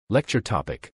Lecture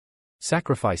topic: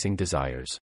 Sacrificing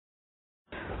Desires.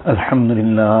 الحمد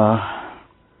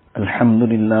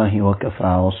لله وكفى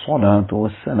والصلاة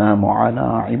والسلام على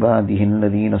عباده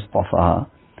الذين اصطفى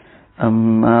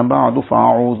أما بعد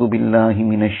فأعوذ بالله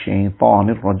من الشيطان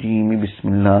الرجيم بسم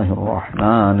الله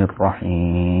الرحمن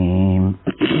الرحيم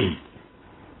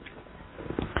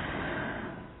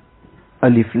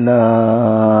ألف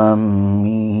لام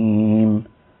ميم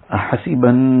أحسب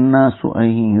الناس أن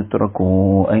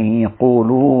يتركوا أن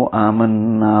يقولوا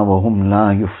آمنا وهم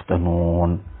لا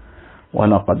يفتنون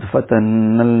ولقد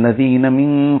فتنا الذين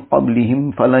من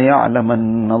قبلهم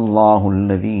فليعلمن الله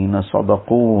الذين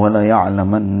صدقوا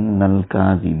وليعلمن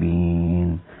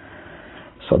الكاذبين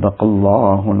صدق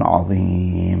الله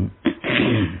العظيم.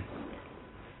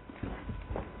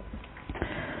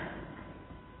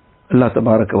 Allah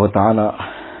Tabaraka wa Ta'ala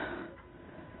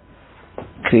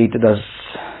created us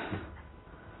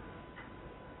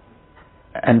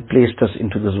and placed us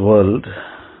into this world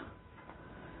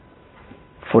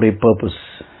for a purpose.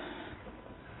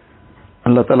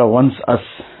 Allah Ta'ala wants us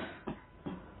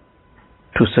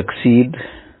to succeed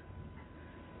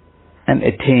and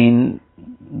attain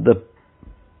the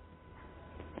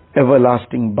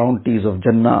everlasting bounties of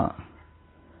Jannah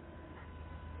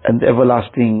and the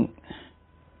everlasting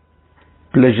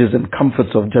pleasures and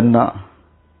comforts of Jannah.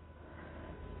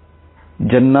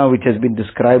 Jannah, which has been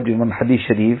described in one hadith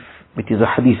sharif, which is a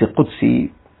hadith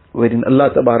Qudsi, wherein Allah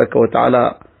Tabaraka wa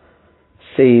Ta'ala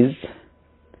says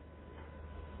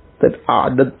that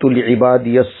أَعْدَدْتُ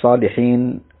لِعِبَادِيَ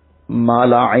الصَّالِحِينَ مَا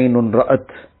لَا عَيْنٌ رَأَتْ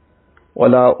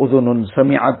وَلَا أُذُنٌ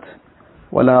سَمِعَتْ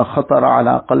وَلَا خَطَرَ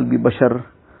عَلَى قَلْبِ بَشَرٍ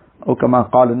أو كما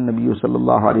قال النبي صلى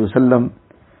الله عليه وسلم,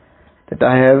 that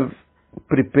I have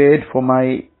prepared for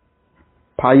my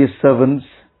pious servants,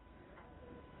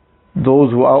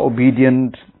 those who are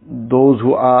obedient, those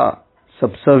who are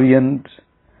subservient.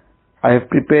 I have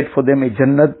prepared for them a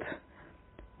Jannat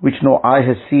which no eye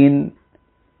has seen,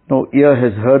 no ear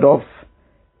has heard of,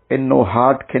 and no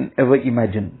heart can ever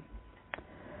imagine.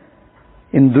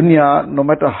 In dunya, no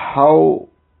matter how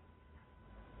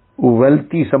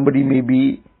wealthy somebody may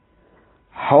be,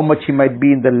 how much he might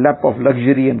be in the lap of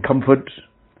luxury and comfort,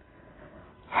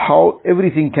 how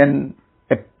everything can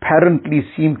apparently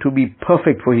seem to be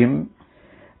perfect for him,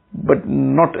 but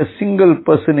not a single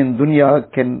person in dunya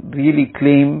can really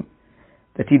claim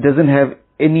that he doesn't have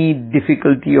any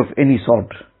difficulty of any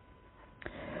sort.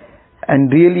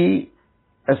 And really,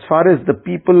 as far as the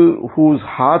people whose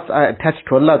hearts are attached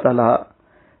to Allah Ta'ala,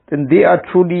 then they are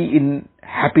truly in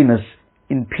happiness,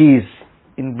 in peace,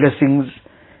 in blessings,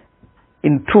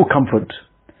 in true comfort,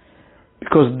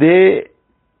 because they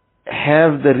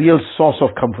have the real source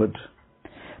of comfort.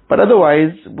 But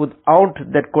otherwise, without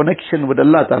that connection with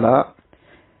Allah Ta'ala,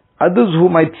 others who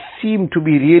might seem to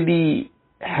be really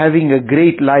having a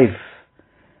great life,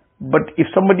 but if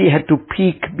somebody had to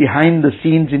peek behind the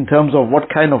scenes in terms of what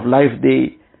kind of life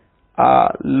they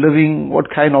are living, what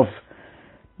kind of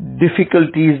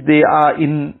difficulties they are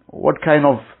in, what kind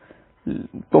of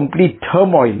complete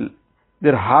turmoil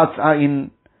their hearts are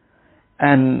in,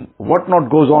 and what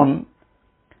not goes on,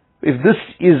 if this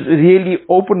is really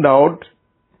opened out,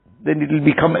 then it will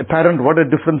become apparent what a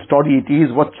different story it is,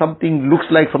 what something looks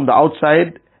like from the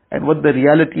outside and what the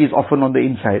reality is often on the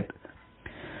inside.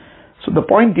 So the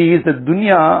point is that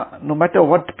dunya, no matter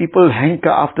what people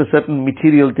hanker after certain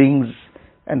material things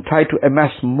and try to amass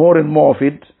more and more of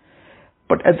it,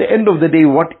 but at the end of the day,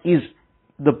 what is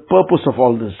the purpose of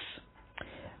all this?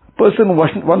 A person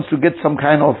wants to get some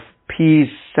kind of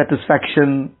peace,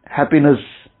 satisfaction, happiness,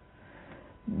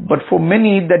 but for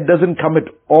many that doesn't come at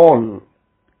all,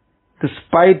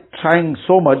 despite trying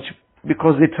so much,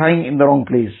 because they're trying in the wrong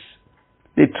place.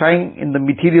 They're trying in the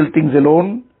material things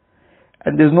alone,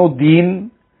 and there's no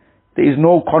deen, there is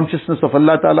no consciousness of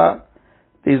Allah Ta'ala,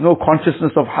 there is no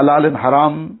consciousness of halal and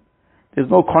haram, there's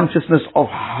no consciousness of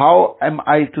how am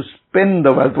I to spend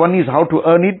the wealth. One is how to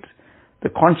earn it, the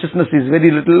consciousness is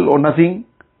very little or nothing,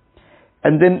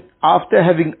 and then after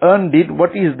having earned it,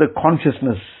 what is the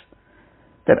consciousness?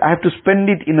 That I have to spend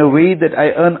it in a way that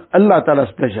I earn Allah Ta'ala's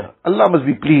pleasure. Allah must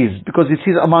be pleased because it's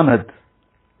His amanat.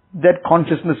 That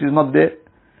consciousness is not there.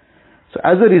 So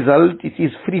as a result, it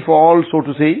is free for all, so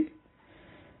to say.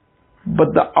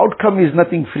 But the outcome is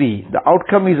nothing free. The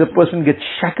outcome is a person gets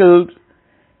shackled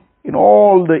in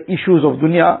all the issues of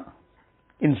dunya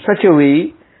in such a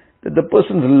way that the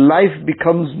person's life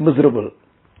becomes miserable.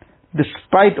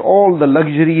 Despite all the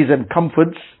luxuries and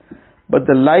comforts, but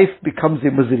the life becomes a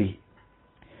misery.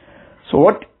 So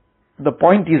what the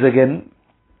point is again,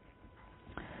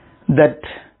 that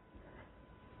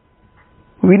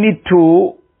we need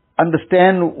to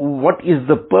understand what is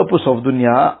the purpose of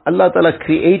dunya, Allah Ta'ala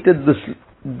created this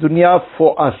dunya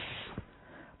for us,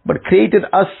 but created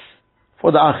us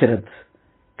for the akhirat,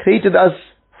 created us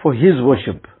for His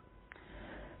worship.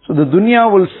 So the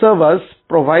dunya will serve us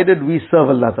provided we serve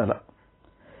Allah Ta'ala.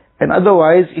 And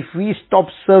otherwise, if we stop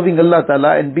serving Allah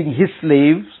Ta'ala and being His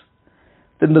slaves,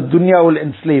 then the dunya will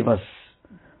enslave us.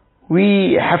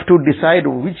 We have to decide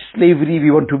which slavery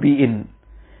we want to be in.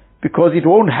 Because it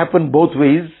won't happen both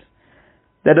ways,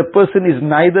 that a person is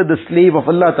neither the slave of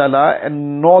Allah Ta'ala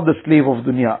and nor the slave of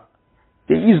dunya.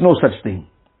 There is no such thing.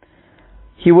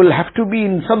 He will have to be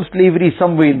in some slavery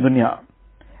somewhere in dunya.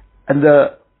 And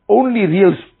the only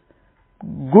real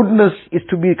goodness is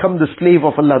to become the slave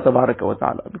of Allah Tabaraka wa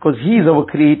Ta'ala. Because He is our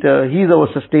creator, He is our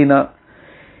sustainer.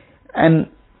 And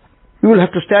we will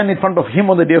have to stand in front of Him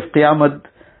on the day of Qiyamah.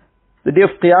 The day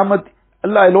of Qiyamah,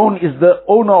 Allah alone is the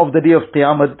owner of the day of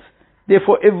Qiyamah.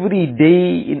 Therefore, every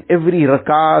day, in every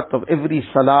rakat of every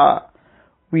salah,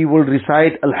 we will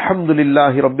recite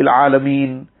Alhamdulillahi Rabbil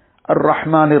Alameen,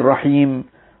 Ar-Rahman Ar-Rahim,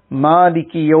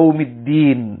 Maliki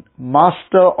Yawmiddin,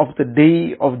 Master of the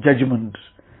Day of Judgment.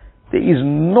 There is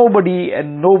nobody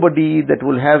that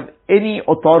will have any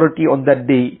authority on that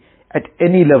day at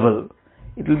any level.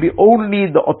 It will be only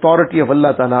the authority of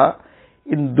Allah Ta'ala.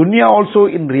 In dunya also,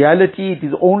 in reality, it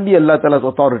is only Allah Ta'ala's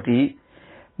authority.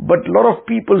 But a lot of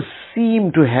people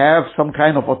seem to have some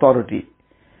kind of authority.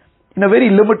 In a very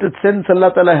limited sense,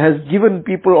 Allah Ta'ala has given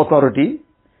people authority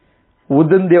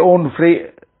within their own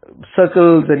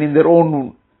circles and in their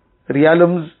own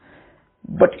realms.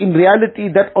 But in reality,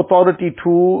 that authority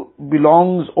too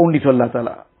belongs only to Allah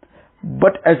Ta'ala.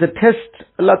 But as a test,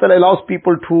 Allah Ta'ala allows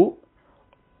people to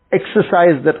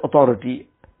exercise that authority.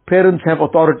 Parents have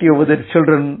authority over their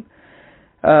children.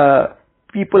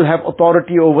 People have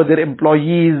authority over their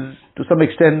employees to some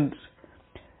extent.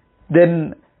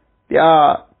 Then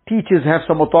teachers have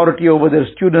some authority over their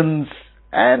students,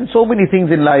 and so many things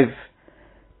in life.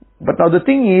 But now the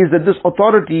thing is that this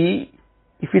authority,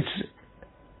 if it's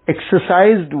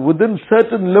exercised within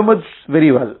certain limits,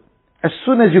 very well. As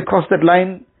soon as you cross that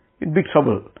line, you're in big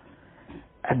trouble.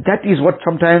 And that is what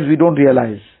sometimes we don't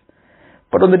realize.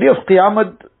 But on the day of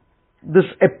Qiyamah, this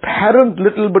apparent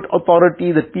little bit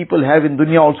authority that people have in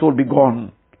dunya also will be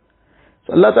gone.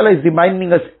 So Allah Ta'ala is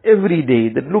reminding us every day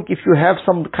that look, if you have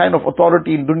some kind of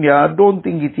authority in dunya, don't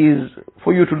think it is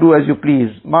for you to do as you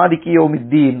please. Maliki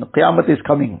Yawmiddin, Qiyamah is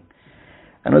coming.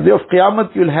 And on the day of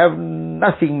Qiyamah, you'll have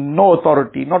nothing, no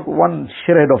authority, not one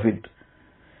shred of it.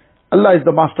 Allah is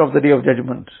the master of the day of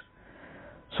judgment.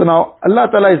 So now, Allah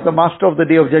Ta'ala is the master of the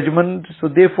day of judgment, so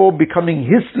therefore becoming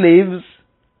His slaves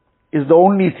is the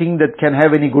only thing that can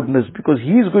have any goodness, because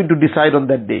He is going to decide on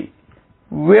that day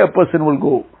where a person will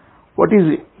go, what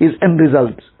is his end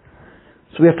result.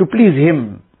 So we have to please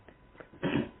Him.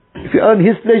 If you earn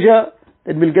His pleasure,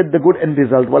 then we'll get the good end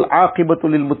result. وَالْعَاقِبَةُ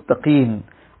لِلْمُتَّقِينَ.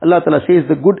 Allah Ta'ala says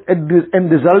the good end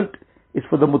result is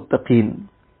for the muttaqeen.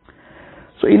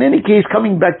 So in any case,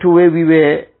 coming back to where we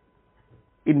were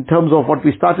in terms of what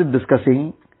we started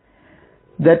discussing,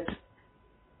 that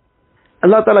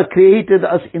Allah Ta'ala created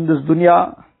us in this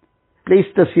dunya,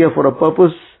 placed us here for a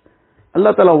purpose.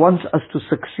 Allah Ta'ala wants us to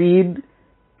succeed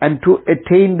and to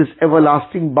attain this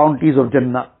everlasting bounties of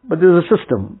Jannah. But there is a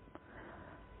system.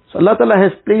 So Allah Ta'ala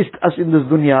has placed us in this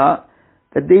dunya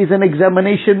that there is an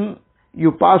examination.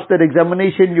 You pass that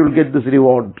examination, you'll get this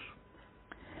reward.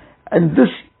 And this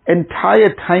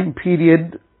entire time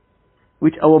period,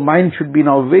 which our mind should be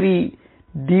now very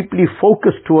deeply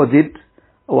focused towards it,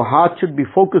 our heart should be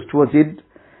focused towards it,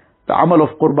 the amal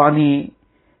of Qurbani,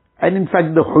 and in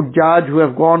fact the Hujjaj who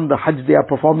have gone, the Hajj they are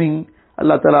performing,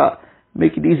 Allah Ta'ala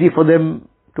make it easy for them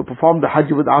to perform the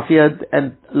Hajj with afiyat,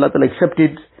 and Allah Ta'ala accept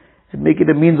it, and make it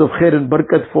a means of khair and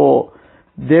barakat for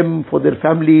them, for their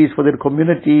families, for their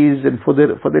communities, and for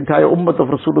the entire ummah of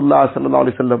Rasulullah Sallallahu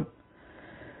Alaihi Wasallam.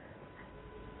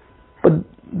 But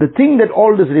the thing that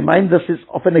all this reminds us is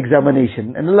of an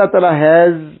examination. And Allah Ta'ala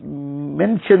has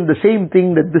mentioned the same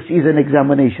thing, that this is an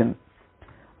examination.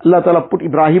 Allah Ta'ala put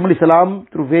Ibrahim alayhi salam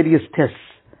through various tests.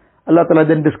 Allah Ta'ala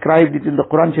then described it in the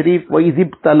Quran Sharif, وَإِذِ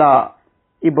ابْتَلَى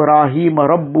إِبْرَاهِيمَ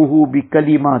رَبُّهُ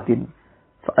بِكَلِمَاتٍ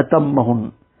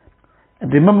فَأَتَمَّهُنْ.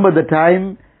 And remember the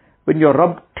time when your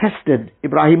Rabb tested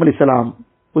Ibrahim alayhi salam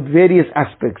with various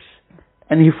aspects,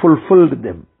 and he fulfilled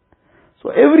them. So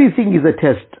everything is a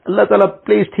test. Allah Ta'ala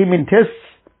placed him in tests.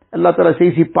 Allah Ta'ala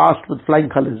says he passed with flying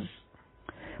colors.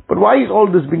 But why is all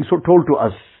this being so told to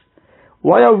us?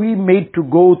 Why are we made to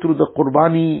go through the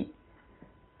Qurbani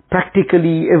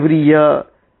practically every year,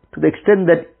 to the extent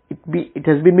that it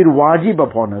has been made wajib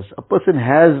upon us. A person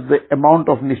has the amount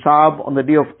of nisab on the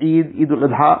day of Eid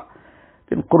al-Adha,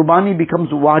 then Qurbani becomes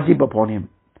wajib upon him.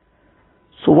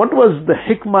 So what was the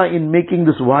hikmah in making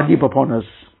this wajib upon us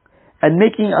and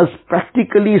making us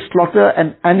practically slaughter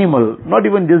an animal, not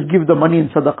even just give the money in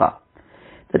sadaqah?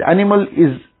 That animal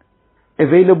is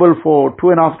available for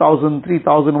 2,500,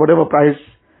 3,000, whatever price.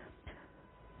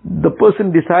 The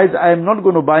person decides, I am not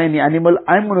going to buy any animal,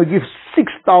 I am going to give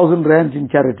 6,000 rands in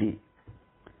charity.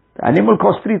 The animal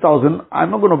costs 3,000, I am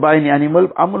not going to buy any animal,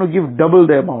 I am going to give double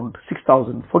the amount,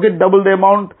 6,000. Forget double the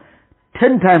amount,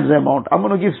 10 times the amount. I am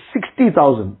going to give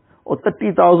 60,000 or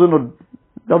 30,000 or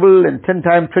double and 10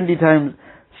 times, 20 times,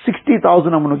 60,000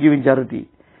 I am going to give in charity.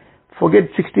 Forget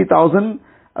 60,000,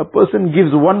 a person gives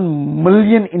 1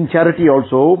 million in charity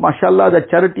also. MashaAllah, that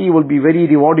charity will be very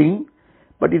rewarding,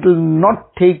 but it will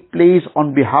not take place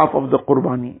on behalf of the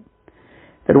Qurbani.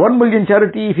 That 1 million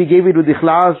charity, if he gave it with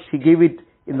ikhlas, he gave it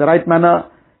in the right manner,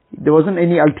 there wasn't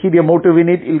any ulterior motive in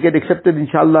it, it will get accepted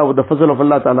inshallah with the fazl of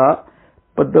Allah Ta'ala.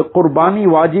 But the Qurbani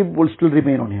wajib will still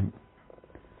remain on him.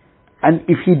 And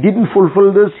if he didn't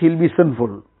fulfill this, he'll be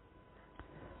sinful.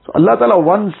 So Allah Ta'ala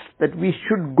wants that we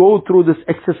should go through this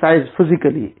exercise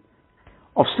physically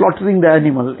of slaughtering the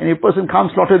animal. And if a person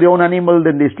can't slaughter their own animal,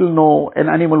 then they still know an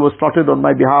animal was slaughtered on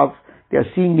my behalf. They are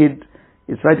seeing it.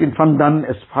 It's right in front, done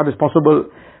as far as possible.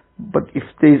 But if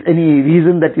there is any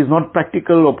reason that is not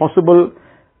practical or possible,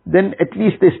 then at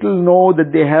least they still know that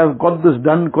they have got this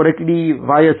done correctly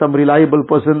via some reliable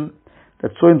person,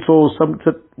 that so and so, some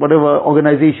whatever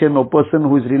organization or person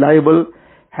who is reliable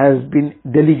has been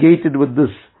delegated with this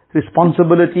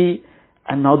responsibility,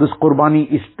 and now this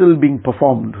Qurbani is still being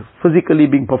performed, physically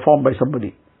being performed by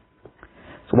somebody.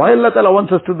 So why Allah Ta'ala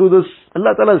wants us to do this?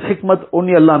 Allah Ta'ala's hikmat,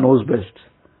 only Allah knows best.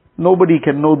 Nobody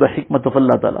can know the hikmat of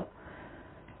Allah Ta'ala.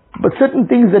 But certain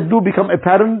things that do become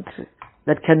apparent,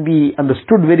 that can be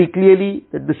understood very clearly,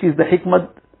 that this is the hikmat.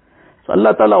 So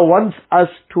Allah Ta'ala wants us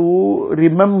to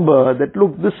remember that,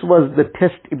 look, this was the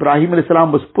test Ibrahim a.s.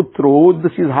 was put through,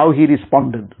 this is how he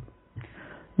responded.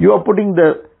 You are putting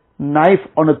the knife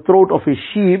on the throat of his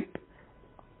sheep.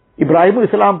 Ibrahim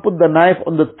a.s. put the knife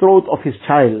on the throat of his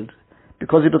child,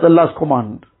 because it was Allah's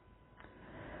command.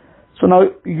 So now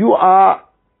you are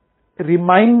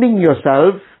reminding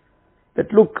yourself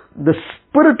that, look, the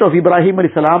spirit of Ibrahim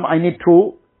a.s. I need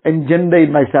to engender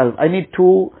in myself. I need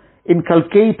to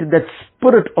inculcate that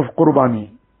spirit of Qurbani.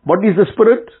 What is the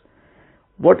spirit?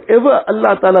 Whatever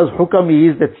Allah Ta'ala's hukam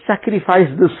is, that sacrifice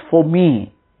this for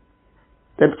me,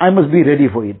 then I must be ready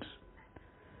for it.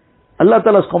 Allah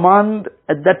Ta'ala's command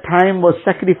at that time was,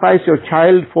 sacrifice your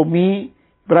child for me.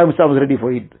 Ibrahim a.s. was ready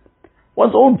for it.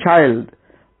 One's own child,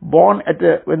 born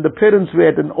when the parents were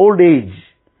at an old age,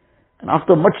 and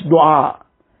after much dua,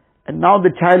 and now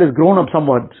the child has grown up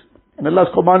somewhat, and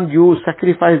Allah's command, you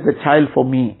sacrifice the child for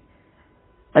me.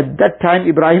 At that time,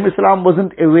 Ibrahim a.s.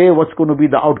 wasn't aware what's going to be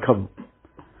the outcome.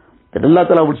 That Allah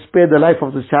Ta'ala would spare the life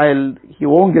of the child, he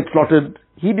won't get slaughtered.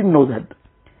 He didn't know that.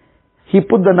 He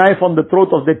put the knife on the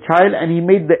throat of the child and he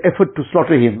made the effort to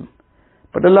slaughter him.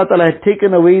 But Allah Ta'ala had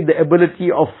taken away the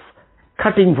ability of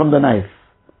cutting from the knife.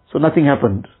 So nothing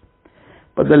happened.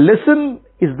 But the lesson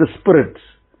is the spirit.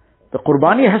 The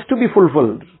Qurbani has to be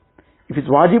fulfilled. If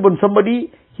it's wajib on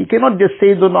somebody, he cannot just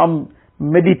say, no, I'm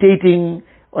meditating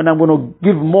and I'm going to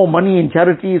give more money in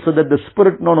charity so that the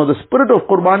spirit, no, the spirit of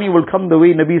Qurbani will come the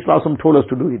way Nabi Sallallahu Alaihi Wasallam told us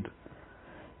to do it.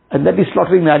 And that is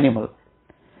slaughtering the animal.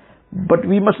 But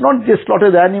we must not just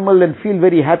slaughter the animal and feel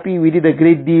very happy we did a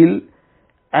great deal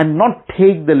and not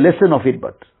take the lesson of it,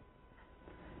 but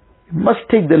must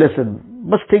take the lesson,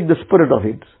 must take the spirit of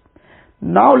it.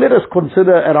 Now let us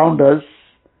consider around us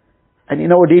and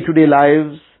in our day-to-day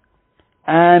lives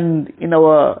and in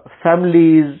our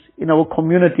families, in our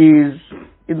communities,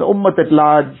 in the ummah at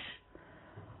large,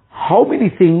 how many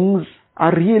things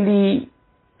are really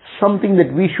something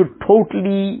that we should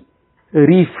totally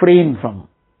refrain from.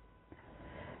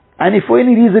 And if for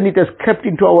any reason it has crept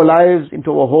into our lives, into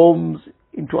our homes,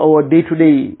 into our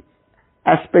day-to-day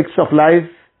aspects of life,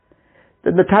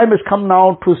 then the time has come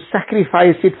now to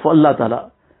sacrifice it for Allah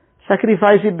Ta'ala.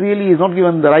 Sacrifice it really is not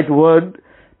given the right word,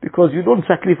 because you don't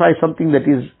sacrifice something that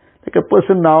is like a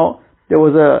person now. There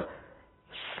was a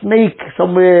snake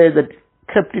somewhere that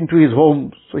crept into his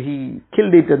home, so he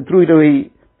killed it and threw it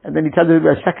away, and then he tells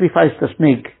everybody, I sacrificed the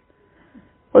snake.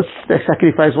 What's the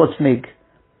sacrifice? What snake?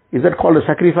 Is that called a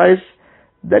sacrifice?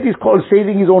 That is called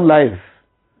saving his own life.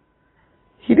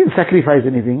 He didn't sacrifice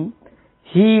anything.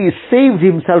 He saved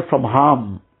himself from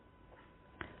harm.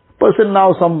 Person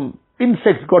now, some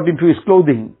insects got into his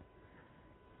clothing.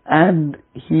 and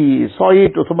he saw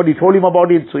it, or somebody told him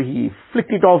about it, so he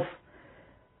flicked it off,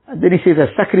 and then he says,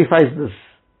 I sacrificed this.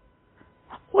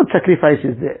 What sacrifice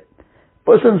is there?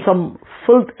 Person, some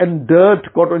filth and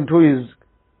dirt got into his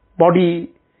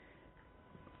body,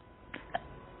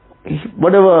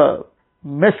 whatever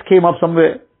mess came up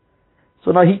somewhere,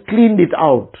 so now he cleaned it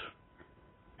out.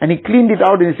 And he cleaned it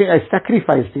out and he's saying, I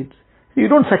sacrificed it. You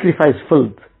don't sacrifice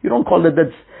filth. You don't call that,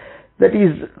 that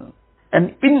is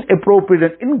an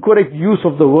inappropriate and incorrect use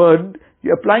of the word.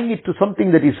 You're applying it to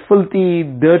something that is filthy,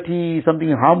 dirty,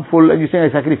 something harmful, and you're saying,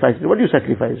 I sacrificed it. What you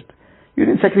sacrificed? You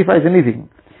didn't sacrifice anything.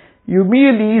 You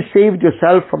merely saved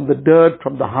yourself from the dirt,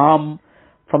 from the harm,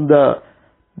 from the,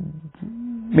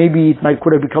 maybe it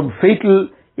could have become fatal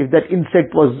if that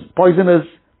insect was poisonous.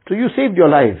 So you saved your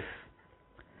life.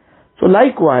 So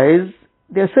likewise,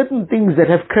 there are certain things that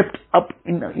have crept up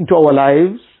into our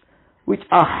lives which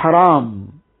are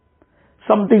haram.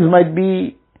 Some things might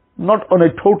be not on a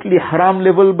totally haram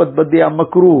level, but they are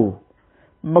makruh.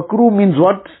 Makruh means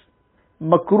what?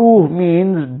 Makruh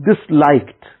means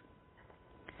disliked.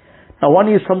 Now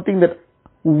one is something that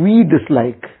we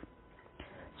dislike.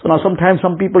 So now sometimes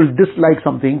some people dislike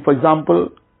something. For example,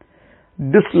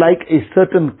 dislike a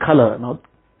certain color. Now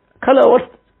color,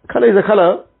 what? Color is a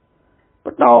color.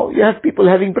 But now you have people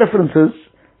having preferences.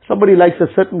 Somebody likes a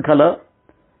certain color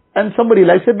and somebody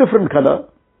likes a different color.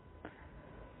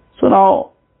 So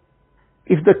now,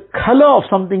 if the color of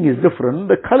something is different,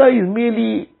 the color is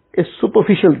merely a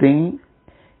superficial thing.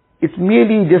 It's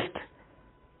merely just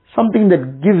something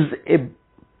that gives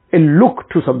a look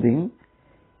to something.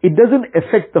 It doesn't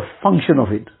affect the function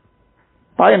of it.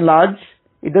 By and large,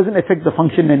 it doesn't affect the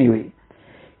function anyway.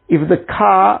 If the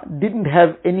car didn't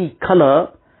have any color,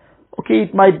 okay,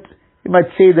 you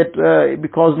might say that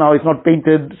because now it's not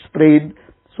painted, sprayed,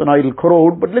 so now it'll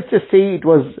corrode. But let's just say it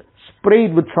was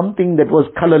sprayed with something that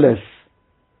was colorless.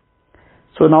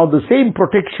 So now the same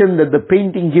protection that the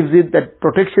painting gives it, that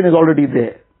protection is already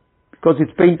there. Because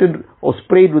it's painted or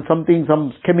sprayed with something,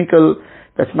 some chemical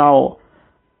that's now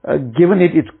given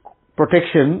it its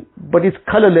protection, but it's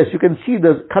colorless. You can see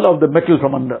the color of the metal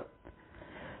from under.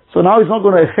 So now it's not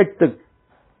going to affect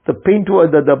the paint or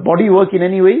the body work in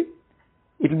any way.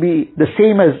 It'll be the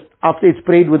same as after it's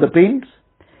sprayed with the paints.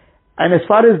 And as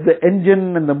far as the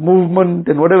engine and the movement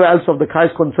and whatever else of the car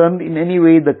is concerned, in any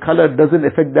way the color doesn't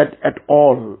affect that at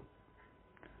all.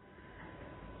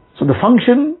 So the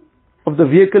function of the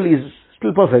vehicle is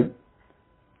still perfect.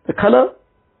 The color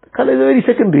is a very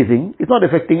secondary thing. It's not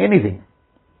affecting anything.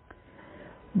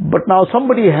 But now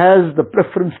somebody has the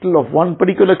preference still of one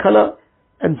particular color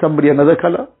and somebody another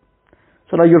color.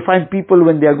 So now you'll find people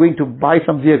when they are going to buy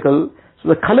some vehicle, so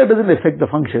the color doesn't affect the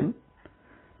function.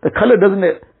 The color doesn't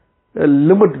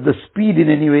limit the speed in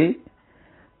any way.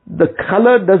 The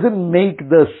color doesn't make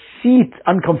the seat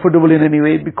uncomfortable in any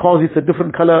way because it's a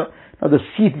different color. Now the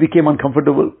seat became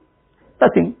uncomfortable.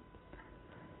 Nothing.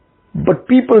 But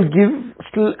people give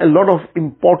still a lot of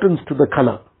importance to the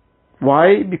color.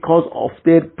 Why? Because of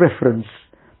their preference.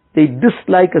 They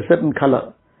dislike a certain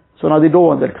color. So now they don't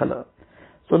want that color.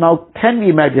 So now can we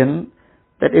imagine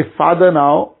that a father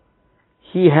now,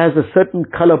 he has a certain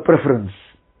color preference.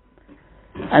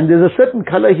 And there's a certain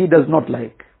color he does not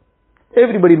like.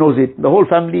 Everybody knows it. The whole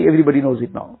family, everybody knows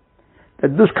it now.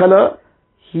 That this color,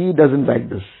 he doesn't like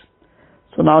this.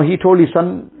 So now he told his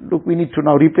son, look, we need to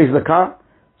now replace the car.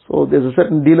 So there's a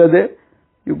certain dealer there.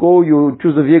 You go, you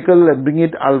choose the vehicle and bring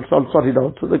it, I'll sort it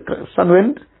out. So the son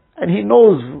went, and he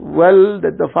knows well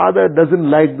that the father doesn't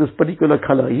like this particular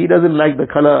color. He doesn't like the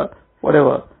color,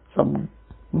 whatever, some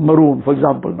maroon, for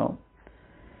example now.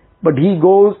 But he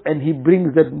goes and he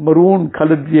brings that maroon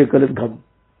colored vehicle and comes.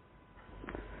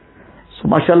 So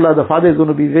mashallah, the father is going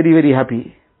to be very, very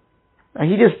happy.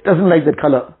 And he just doesn't like that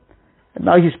color. And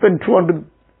now he spent 200,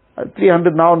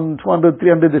 300 now, 200,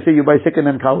 300, they say you buy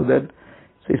second-hand car with that.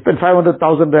 So he spent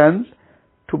 500,000 rands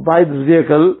to buy this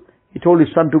vehicle. He told his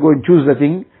son to go and choose the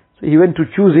thing. So he went to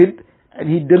choose it, and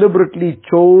he deliberately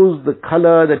chose the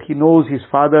color that he knows his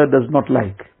father does not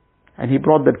like. And he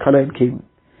brought that color and came.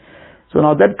 So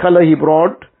now that color he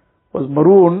brought was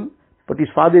maroon, but his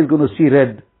father is going to see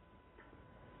red.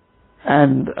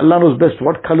 And Allah knows best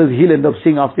what colors he'll end up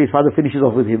seeing after his father finishes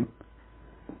off with him.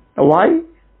 Now why?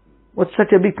 What's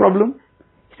such a big problem?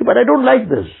 He said, but I don't like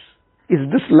this.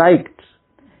 It's disliked.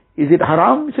 Is it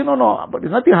haram? He said, no, but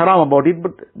there's nothing haram about it,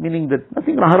 but meaning that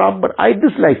nothing haram, but I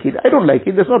dislike it. I don't like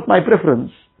it. That's not my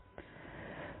preference.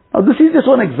 Now this is just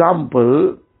one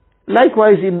example.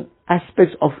 Likewise in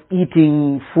aspects of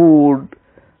eating, food,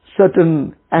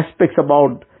 certain aspects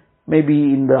about maybe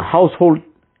in the household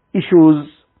issues,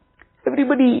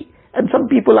 everybody And some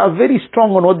people are very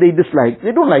strong on what they dislike.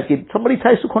 They don't like it. Somebody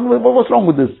tries to convince, what's wrong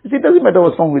with this? It doesn't matter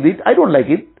what's wrong with it. I don't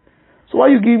like it. So why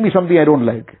are you giving me something I don't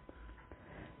like?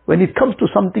 When it comes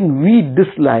to something we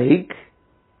dislike,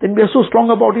 then we are so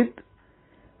strong about it.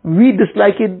 We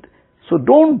dislike it. So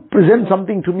don't present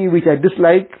something to me which I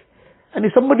dislike. And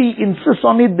if somebody insists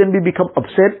on it, then we become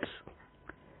upset.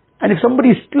 And if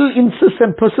somebody still insists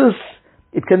and persists,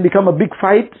 it can become a big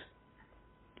fight.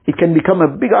 It can become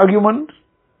a big argument.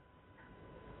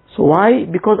 So why?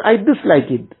 Because I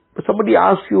dislike it. But somebody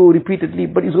asks you repeatedly,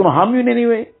 but it's going to harm you in any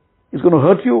way. It's going to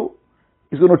hurt you.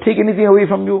 It's going to take anything away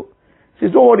from you. He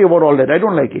says, don't worry about all that. I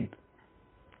don't like it.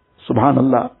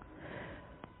 Subhanallah.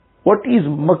 What is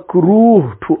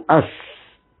makruh to us?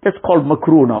 That's called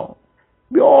makruh now.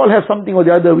 We all have something or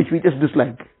the other which we just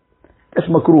dislike. That's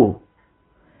makruh.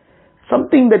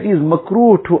 Something that is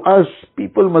makruh to us,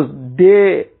 people must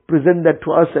dare present that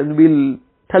to us and we'll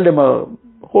tell them a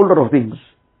whole lot of things.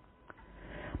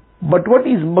 But what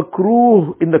is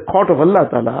makruh in the court of Allah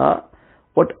Ta'ala,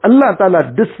 what Allah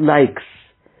Ta'ala dislikes,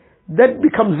 that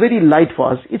becomes very light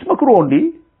for us. It's makruh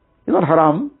only. It's not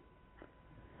haram.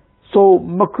 So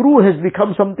makruh has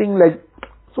become something like,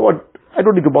 so what? I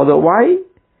don't need to bother. Why?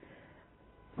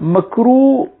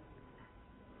 Makruh,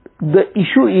 the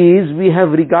issue is we have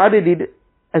regarded it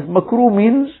as makruh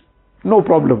means no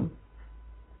problem.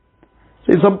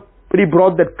 So if somebody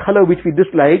brought that color which we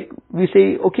dislike, we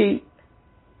say, okay,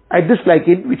 I dislike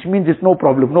it, which means it's no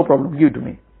problem, give it to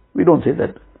me. We don't say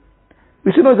that.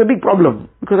 We say, no, it's a big problem,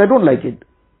 because I don't like it.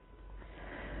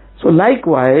 So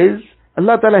likewise,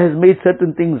 Allah Ta'ala has made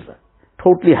certain things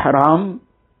totally haram.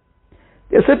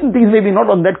 There are certain things maybe not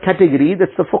on that category, that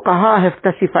the fuqaha have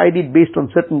classified it based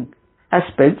on certain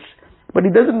aspects, but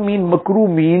it doesn't mean makruh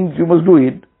means you must do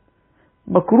it.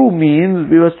 Makruh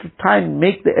means we must try and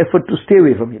make the effort to stay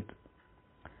away from it.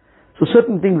 So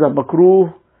certain things are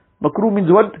makruh. Makruh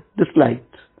means what?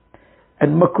 Disliked.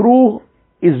 And makruh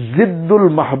is ziddul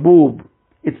mahbub.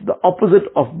 It's the opposite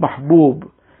of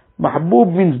mahbub.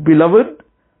 Mahbub means beloved.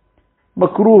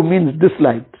 Makruh means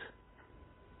disliked.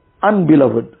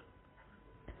 Unbeloved.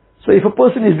 So if a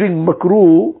person is doing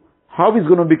makruh, how is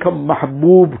going to become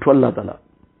mahbub to Allah Ta'ala?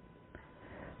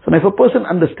 So now if a person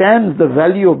understands the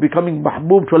value of becoming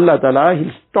mahbub to Allah Ta'ala,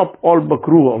 he'll stop all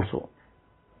makruh also.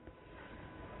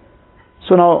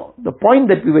 So now, the point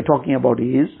that we were talking about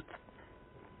is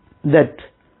that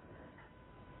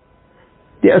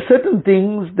there are certain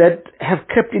things that have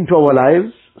crept into our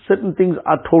lives. Certain things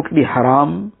are totally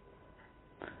haram.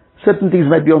 Certain things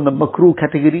might be on the makruh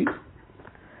category.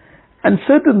 And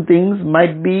certain things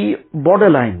might be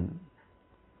borderline.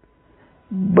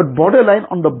 But borderline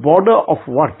on the border of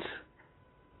what?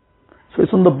 So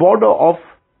it's on the border of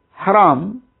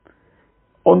haram,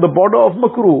 on the border of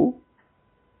makruh.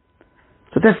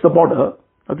 So that's the border.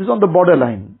 Now this is on the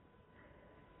borderline.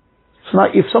 So now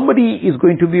if somebody is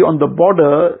going to be on the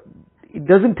border, it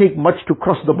doesn't take much to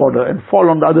cross the border and fall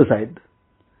on the other side.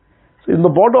 So in the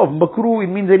border of makruh,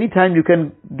 it means any time you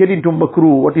can get into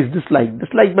makruh, what is disliked.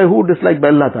 Disliked by who? Disliked by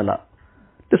Allah Ta'ala.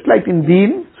 Disliked in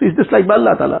deen, so it's disliked by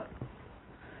Allah Ta'ala.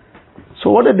 So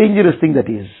what a dangerous thing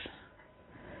that is.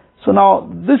 So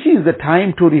now this is the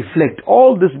time to reflect.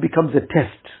 All this becomes a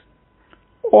test.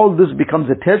 All this becomes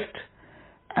a test.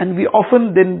 And we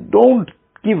often then don't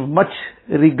give much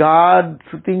regard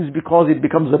to things because it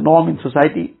becomes a norm in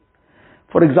society.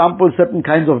 For example, certain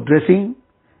kinds of dressing,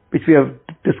 which we have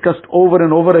discussed over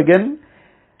and over again.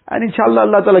 And inshallah,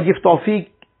 Allah Ta'ala give tawfiq,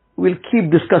 we'll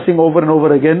keep discussing over and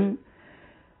over again.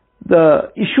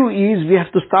 The issue is we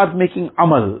have to start making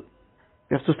amal.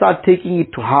 We have to start taking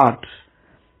it to heart.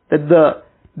 That the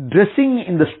dressing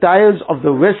in the styles of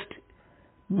the West,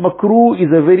 makruh is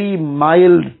a very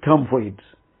mild term for it.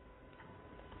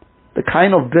 The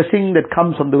kind of dressing that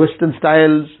comes from the Western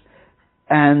styles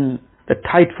and the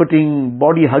tight-fitting,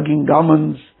 body-hugging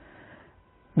garments,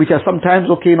 which are sometimes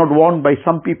okay, not worn by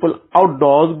some people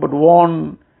outdoors, but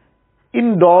worn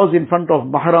indoors in front of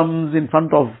mahrams, in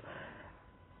front of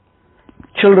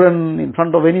children, in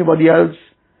front of anybody else.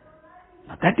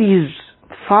 That is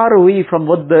far away from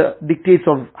what the dictates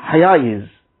of haya is.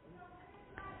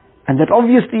 And that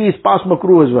obviously is past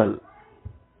makruh as well.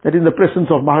 That in the presence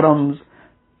of mahrams,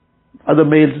 other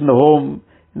males in the home,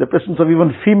 in the presence of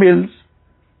even females,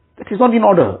 that is not in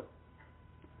order.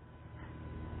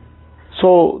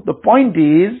 So the point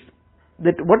is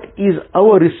that what is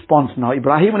our response now?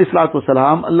 Ibrahim alayhi salatu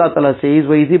wasalam, Allah Ta'ala says,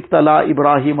 وَإِذِ ابْتَلَى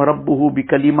إِبْرَاهِيمَ رَبُّهُ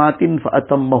بِكَلِمَاتٍ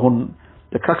فَأَتَمَّهُنْ.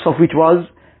 The crux of which was,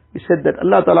 we said that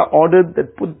Allah Ta'ala ordered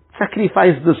that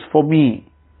sacrifice this for me.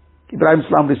 Ibrahim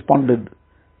salam responded,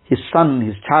 his son,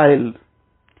 his child.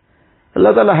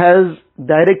 Allah Ta'ala has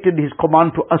directed His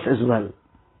command to us as well.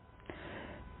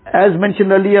 As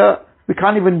mentioned earlier, we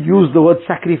can't even use the word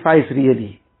sacrifice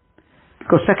really,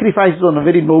 because sacrifice is on a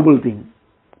very noble thing.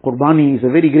 Qurbani is a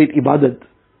very great ibadat.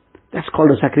 That's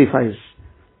called a sacrifice,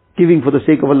 giving for the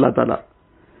sake of Allah Ta'ala.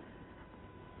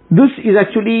 This is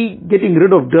actually getting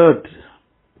rid of dirt,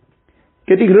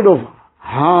 getting rid of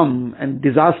harm and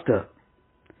disaster.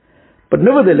 But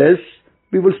nevertheless,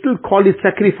 we will still call it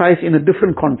sacrifice in a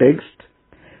different context.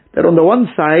 That on the one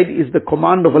side is the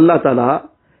command of Allah Ta'ala,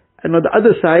 and on the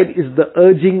other side is the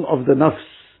urging of the nafs.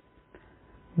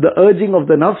 The urging of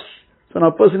the nafs. So now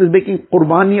a person is making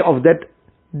qurbani of that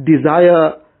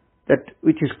desire that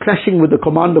which is clashing with the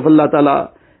command of Allah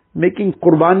Ta'ala, making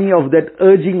qurbani of that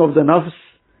urging of the nafs,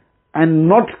 and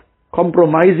not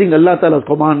compromising Allah Ta'ala's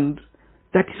command.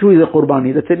 That is who is a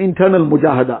qurbani. That's an internal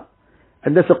mujahada.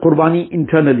 And that's a qurbani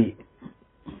internally.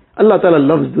 Allah Ta'ala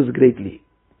loves this greatly.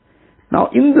 Now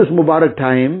in this Mubarak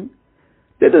time,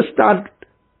 let us start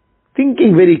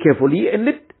thinking very carefully and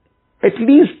let at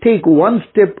least take one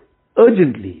step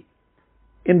urgently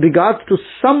in regards to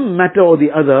some matter or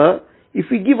the other. If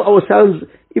we give ourselves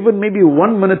even maybe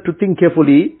 1 minute to think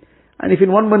carefully, and if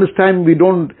in 1 minute's time we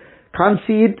can't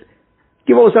see it,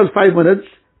 give ourselves 5 minutes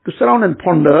to surround and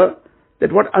ponder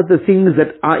that what are the things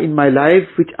that are in my life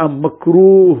which are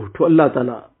makruh to Allah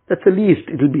Ta'ala. That's the least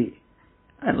it will be.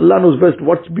 And Allah knows best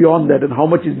what's beyond that and how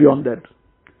much is beyond that.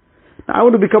 Now I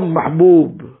want to become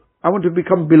mahboob. I want to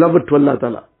become beloved to Allah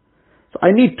Ta'ala. So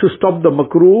I need to stop the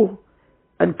makruh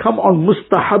and come on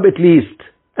mustahab at least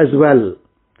as well.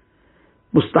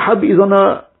 Mustahab is on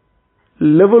a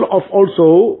level of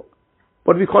also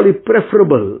what we call it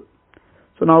preferable.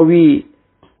 So now we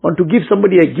want to give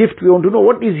somebody a gift, we want to know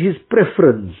what is his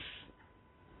preference.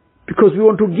 Because we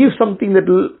want to give something that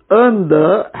will earn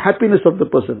the happiness of the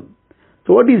person.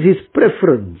 So what is his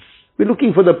preference? We're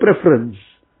looking for the preference.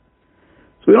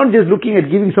 So we're not just looking at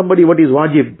giving somebody what is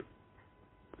wajib.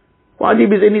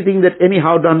 Wajib is anything that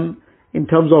anyhow done in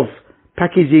terms of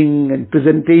packaging and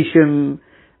presentation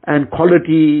and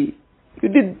quality.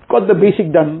 You got the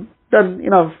basic done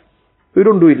enough. We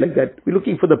don't do it like that. We're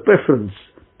looking for the preference.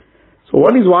 So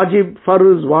one is wajib,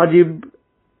 farz, wajib,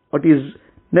 what is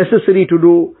necessary to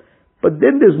do. But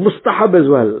then there's mustahab as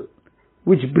well,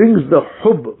 which brings the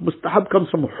hub. Mustahab comes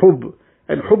from hub,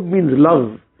 and hub means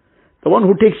love. The one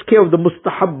who takes care of the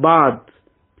mustahabbat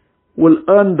will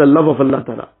earn the love of Allah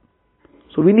Ta'ala.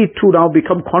 So we need to now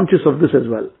become conscious of this as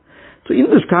well. So in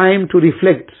this time to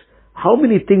reflect how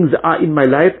many things are in my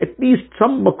life, at least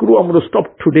some makruh I'm going to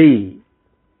stop today,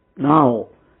 now,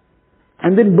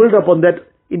 and then build up on that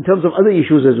in terms of other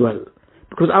issues as well.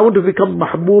 Because I want to become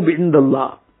mahboob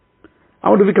indallah. I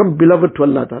want to become beloved to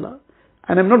Allah Ta'ala.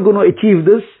 And I'm not going to achieve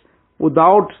this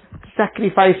without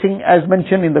sacrificing, as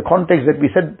mentioned in the context that we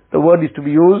said the word is to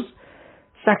be used,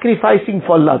 sacrificing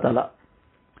for Allah Ta'ala.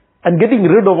 And getting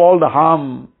rid of all the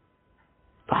harm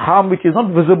which is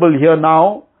not visible here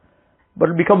now, but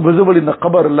will become visible in the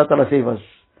qabr. Allah Ta'ala save us.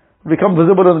 Will become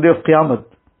visible on the day of Qiyamah,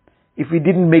 if we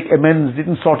didn't make amends,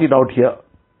 didn't sort it out here.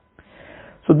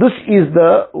 So this is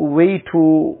the way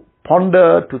to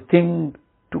ponder, to think,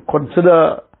 to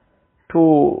consider,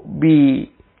 to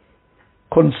be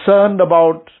concerned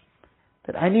about,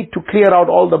 that I need to clear out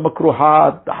all the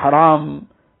makruhat, the haram,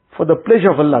 for the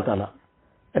pleasure of Allah Ta'ala,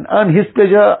 and earn His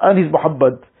pleasure, earn His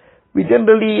muhabbat. We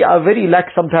generally are very lax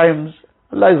sometimes.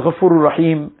 Allah is Ghafurur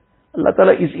Rahim. Allah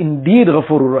Ta'ala is indeed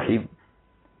Ghafurur Rahim.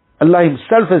 Allah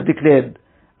Himself has declared,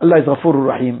 Allah is Ghafurur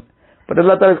Rahim. But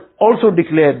Allah Ta'ala has also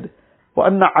declared,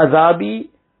 وَأَنَّ عَذَابِي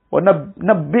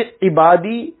وَنَبِّئْ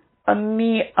عِبَادِي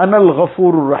أَنِّي أَنَا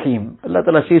الْغَفُورُ Rahim. Allah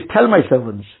Ta'ala says, tell my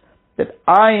servants that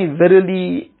I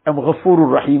verily am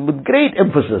Ghafurur Rahim, with great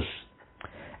emphasis.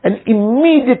 And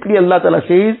immediately Allah Ta'ala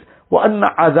says, وَأَنَّ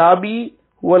عَذَابِي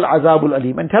هُوَ الْعَذَابُ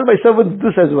الْأَلِيمُ. And tell my servants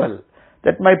this as well,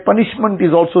 that my punishment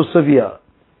is also severe.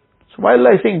 So while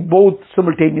Allah is saying both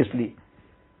simultaneously,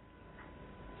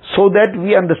 so that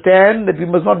we understand that we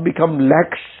must not become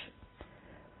lax.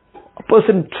 A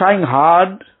person trying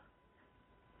hard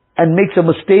and makes a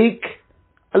mistake,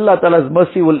 Allah Ta'ala's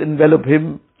mercy will envelop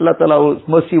him. Allah Ta'ala's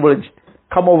mercy will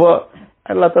come over,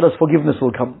 and Allah Ta'ala's forgiveness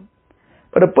will come.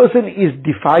 But a person is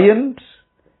defiant,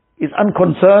 is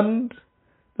unconcerned,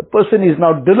 the person is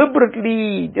now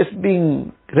deliberately just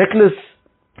being reckless,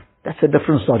 that's a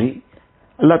different story.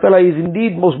 Allah Ta'ala is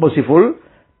indeed most merciful,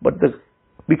 but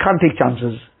we can't take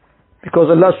chances. Because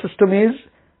Allah's system is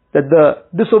that the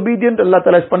disobedient, Allah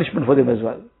Ta'ala has punishment for them as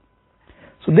well.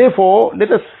 So therefore, let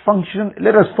us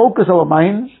focus our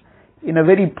minds in a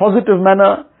very positive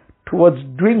manner towards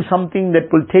doing something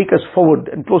that will take us forward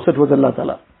and closer towards Allah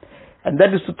Ta'ala. And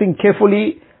that is to think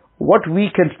carefully what we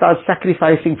can start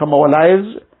sacrificing from our lives,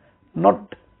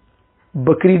 not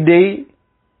Bakri Day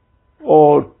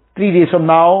or 3 days from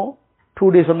now,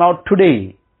 2 days from now,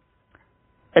 today.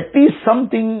 At least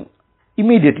something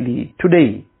immediately,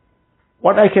 today.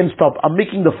 What I can stop, I'm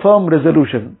making the firm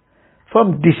resolution,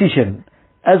 firm decision,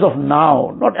 as of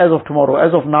now, not as of tomorrow,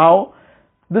 as of now,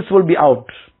 this will be out.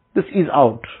 This is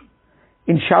out.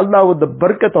 Inshallah, with the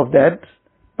barakat of that,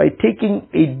 by taking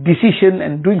a decision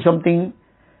and doing something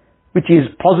which is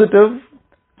positive,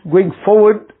 going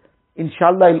forward,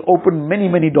 inshallah, it'll open many,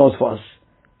 many doors for us.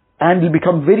 And it'll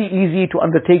become very easy to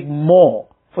undertake more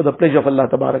for the pleasure of Allah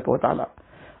Tabaraka wa Ta'ala.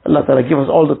 Allah Ta'ala give us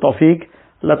all the tawfiq.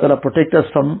 Allah Ta'ala protect us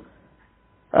from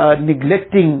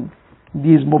neglecting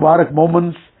these Mubarak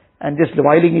moments and just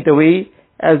whiling it away,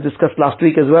 as discussed last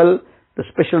week as well. The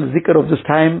special zikr of this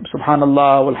time,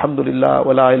 Subhanallah, Walhamdulillah,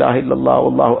 wa la ilaha illallah,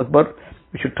 Wallahu Akbar.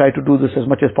 We should try to do this as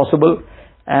much as possible,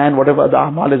 and whatever other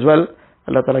a'mal as well.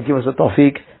 Allah Ta'ala give us the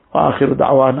tawfiq. Wa akhiru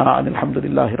da'wana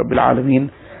alhamdulillahi rabbil alameen.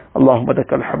 Allahumma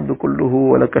lakal hamdu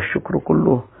kulluhu wa lakal shukru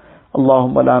kulluhu.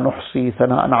 Allahumma la nuhsi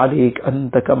thana'an alayk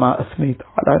anta kama asmayta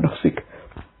ala nafsik.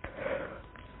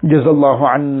 Jazallahu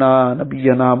anna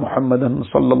nabiyyana Muhammadan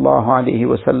sallallahu alayhi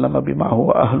wa sallam bima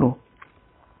huwa ahlu.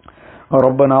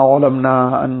 ربنا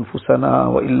ظلمنا أنفسنا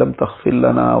وإن لم تغفر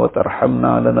لنا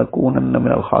وترحمنا لنكونن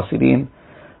من الخاسرين.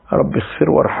 رب اغفر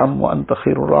وارحم وأنت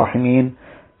خير الراحمين.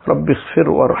 رب اغفر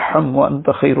وارحم وأنت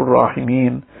خير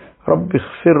الراحمين. رب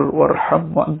اغفر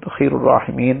وارحم وأنت خير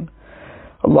الراحمين.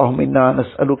 اللهم إنا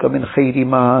نسألك من خير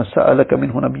ما سألك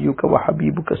منه نبيك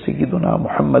وحبيبك سيدنا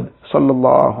محمد صلى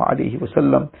الله عليه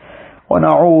وسلم،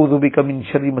 ونعوذ بك من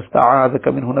شر ما استعاذك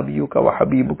منه نبيك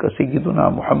وحبيبك سيدنا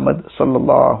محمد صلى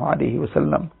الله عليه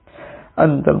وسلم.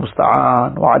 أنت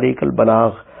المستعان وعليك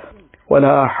البلاغ،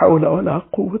 ولا حول ولا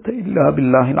قوة إلا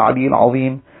بالله العلي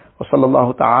العظيم. وصلى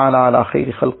الله تعالى على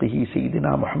خير خلقه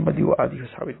سيدنا محمد وآله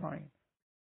وصحبه أجمعين.